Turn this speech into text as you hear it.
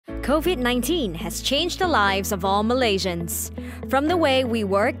COVID-19 has changed the lives of all Malaysians, from the way we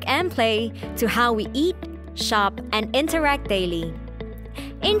work and play to how we eat, shop, and interact daily.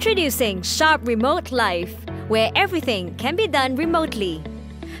 Introducing Sharp Remote Life, where everything can be done remotely.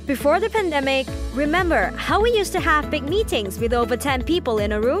 Before the pandemic, remember how we used to have big meetings with over 10 people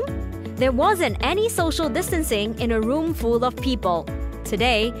in a room? There wasn't any social distancing in a room full of people.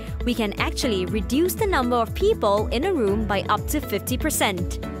 Today, we can actually reduce the number of people in a room by up to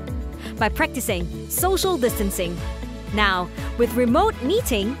 50% by practicing social distancing. Now, with remote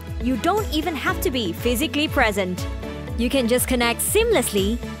meeting, you don't even have to be physically present. You can just connect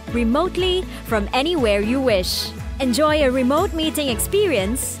seamlessly, remotely, from anywhere you wish. Enjoy a remote meeting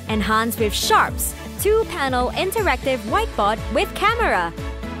experience enhanced with Sharp's 2-panel interactive whiteboard with camera,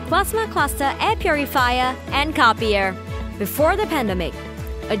 plasma cluster air purifier, and copier. Before the pandemic,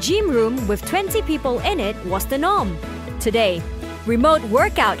 a gym room with 20 people in it was the norm. Today, remote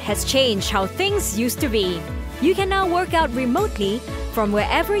workout has changed how things used to be. You can now work out remotely from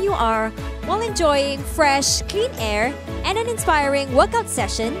wherever you are while enjoying fresh, clean air and an inspiring workout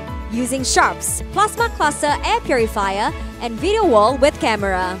session using Sharp's plasma cluster air purifier and video wall with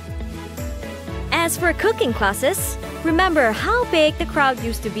camera. As for cooking classes, remember how big the crowd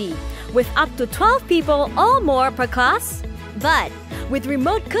used to be, with up to 12 people or more per class? But with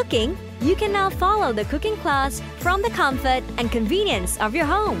remote cooking, you can now follow the cooking class from the comfort and convenience of your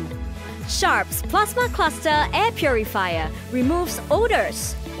home. Sharp's plasma cluster air purifier removes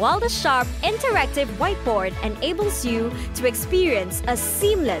odors, while the Sharp interactive whiteboard enables you to experience a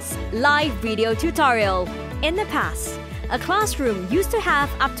seamless live video tutorial. In the past, a classroom used to have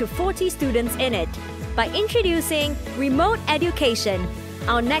up to 40 students in it. By introducing remote education,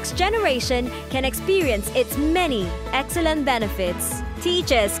 our next generation can experience its many excellent benefits.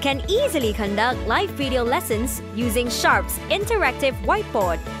 Teachers can easily conduct live video lessons using Sharp's interactive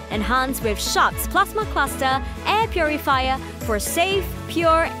whiteboard, enhanced with Sharp's plasma cluster air purifier for safe,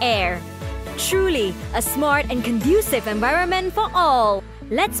 pure air. Truly a smart and conducive environment for all.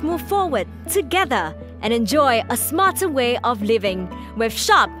 Let's move forward together and enjoy a smarter way of living with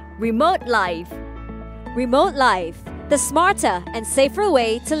Sharp Remote Life. Remote Life, the smarter and safer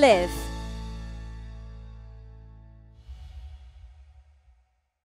way to live.